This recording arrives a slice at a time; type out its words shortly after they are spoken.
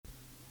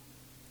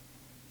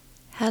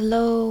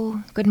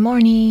Hello, good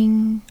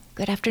morning,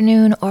 good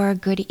afternoon, or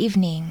good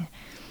evening.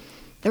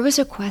 There was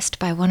a request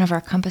by one of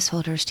our compass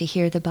holders to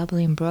hear the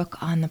bubbling brook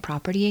on the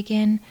property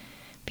again.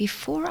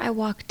 Before I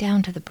walk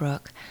down to the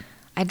brook,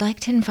 I'd like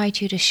to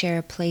invite you to share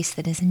a place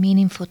that is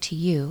meaningful to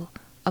you,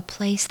 a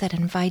place that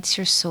invites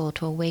your soul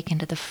to awaken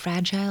to the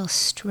fragile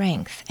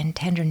strength and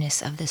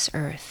tenderness of this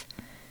earth.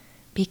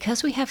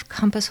 Because we have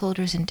compass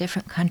holders in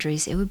different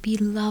countries, it would be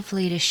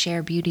lovely to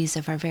share beauties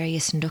of our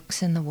various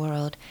nooks in the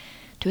world,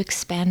 to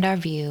expand our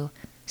view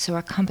so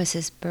our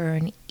compasses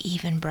burn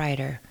even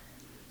brighter.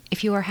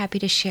 If you are happy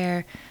to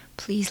share,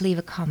 please leave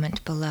a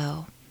comment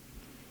below.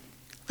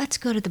 Let's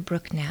go to the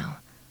brook now.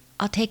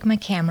 I'll take my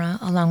camera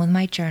along with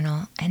my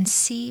journal and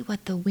see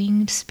what the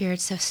winged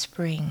spirits of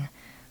spring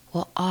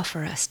will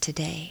offer us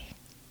today.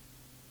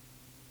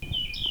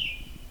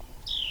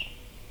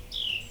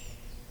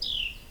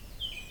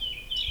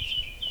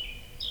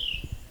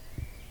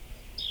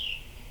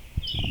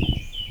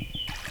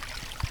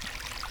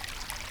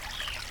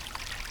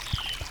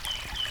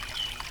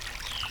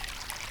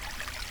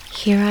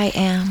 Here I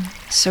am,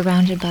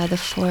 surrounded by the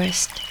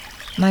forest,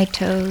 my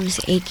toes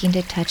aching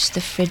to touch the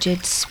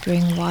frigid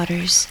spring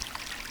waters.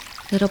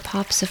 Little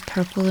pops of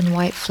purple and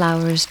white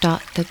flowers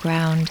dot the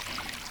ground,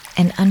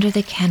 and under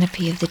the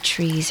canopy of the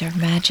trees are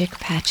magic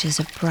patches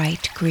of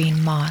bright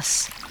green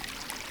moss.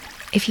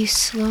 If you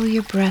slow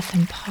your breath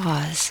and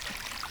pause,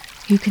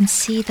 you can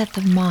see that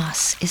the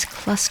moss is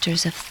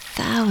clusters of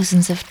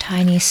thousands of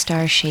tiny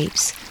star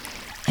shapes,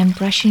 and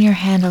brushing your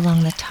hand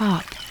along the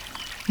top,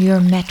 you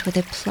are met with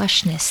a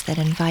plushness that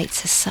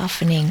invites a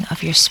softening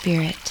of your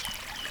spirit.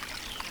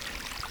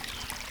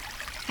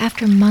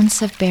 After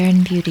months of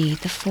barren beauty,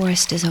 the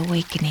forest is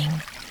awakening.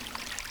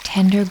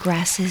 Tender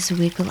grasses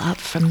wiggle up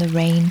from the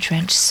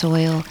rain-drenched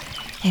soil,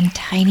 and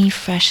tiny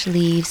fresh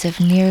leaves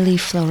of nearly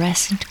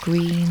fluorescent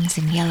greens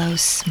and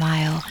yellows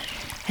smile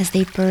as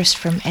they burst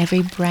from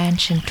every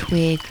branch and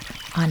twig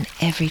on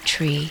every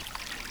tree.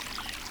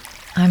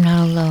 I'm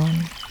not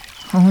alone.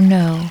 Oh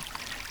no.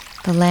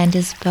 The land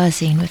is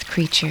buzzing with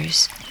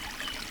creatures.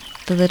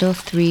 The little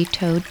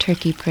three-toed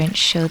turkey prints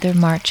show their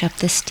march up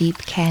the steep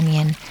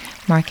canyon,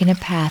 marking a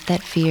path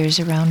that veers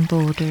around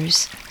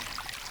boulders,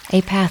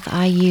 a path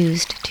I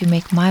used to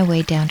make my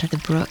way down to the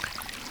brook.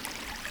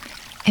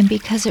 And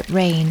because it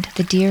rained,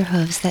 the deer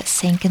hooves that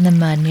sank in the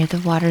mud near the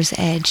water's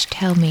edge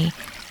tell me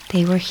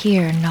they were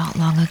here not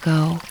long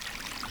ago.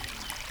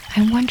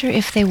 I wonder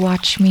if they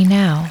watch me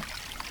now.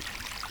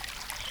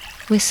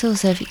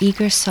 Whistles of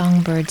eager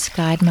songbirds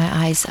guide my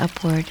eyes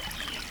upward.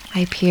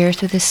 I peer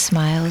through the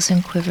smiles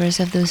and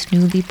quivers of those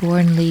newly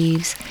born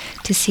leaves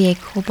to see a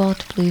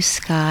cobalt blue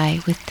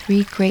sky with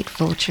 3 great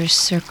vultures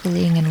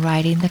circling and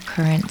riding the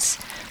currents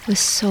with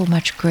so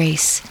much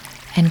grace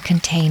and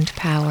contained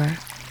power.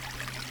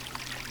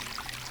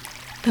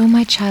 Though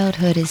my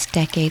childhood is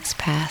decades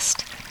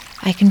past,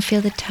 I can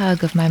feel the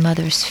tug of my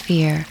mother's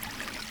fear,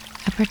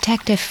 a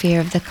protective fear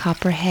of the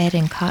copperhead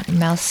and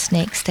cottonmouth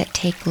snakes that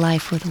take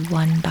life with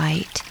one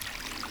bite.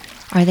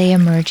 Are they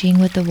emerging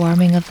with the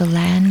warming of the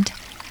land?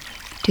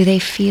 Do they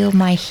feel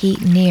my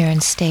heat near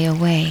and stay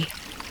away?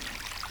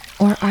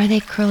 Or are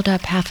they curled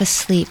up half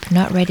asleep,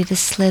 not ready to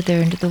slither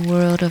into the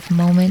world of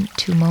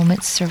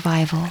moment-to-moment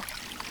survival?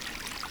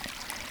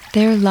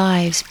 Their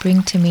lives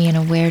bring to me an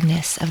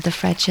awareness of the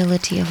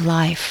fragility of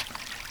life,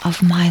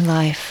 of my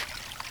life,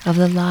 of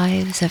the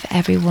lives of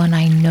everyone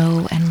I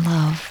know and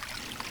love.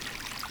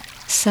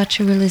 Such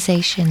a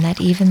realization that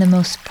even the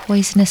most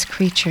poisonous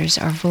creatures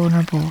are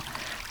vulnerable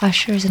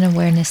ushers an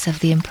awareness of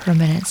the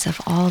impermanence of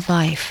all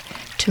life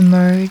to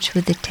merge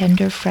with the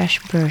tender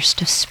fresh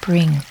burst of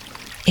spring.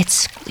 It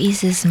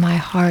squeezes my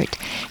heart,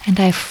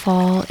 and I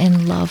fall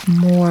in love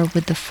more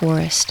with the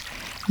forest,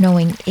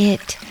 knowing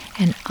it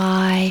and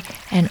I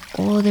and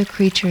all other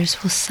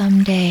creatures will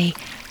someday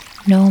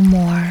no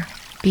more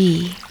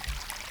be.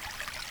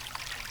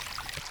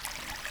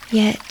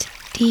 Yet,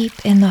 deep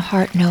in the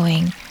heart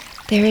knowing,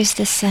 there is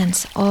the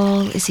sense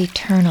all is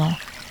eternal.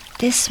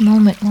 This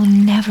moment will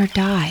never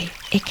die.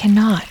 It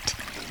cannot,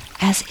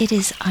 as it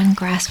is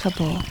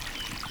ungraspable.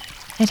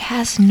 It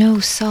has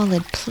no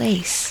solid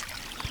place.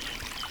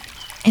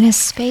 In a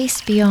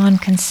space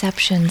beyond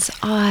conceptions,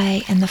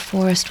 I and the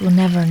forest will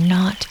never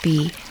not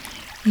be.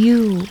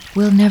 You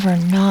will never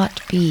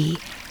not be.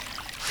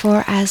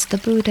 For as the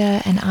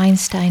Buddha and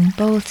Einstein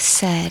both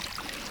said,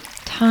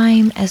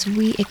 time as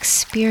we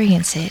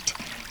experience it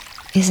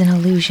is an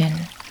illusion.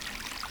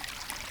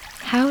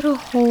 How to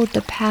hold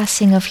the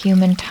passing of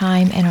human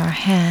time in our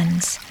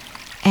hands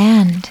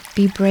and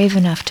be brave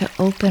enough to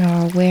open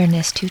our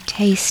awareness to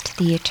taste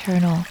the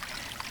eternal.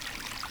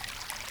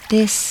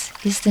 This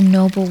is the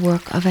noble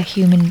work of a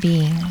human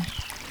being.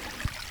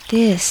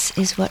 This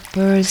is what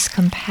births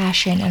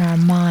compassion in our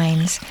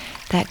minds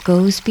that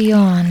goes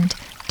beyond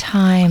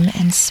time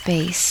and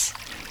space.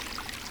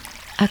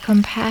 A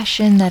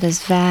compassion that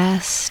is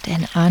vast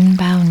and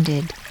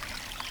unbounded,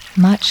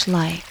 much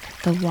like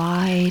the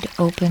wide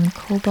open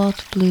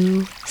cobalt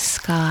blue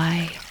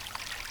sky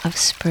of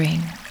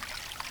spring.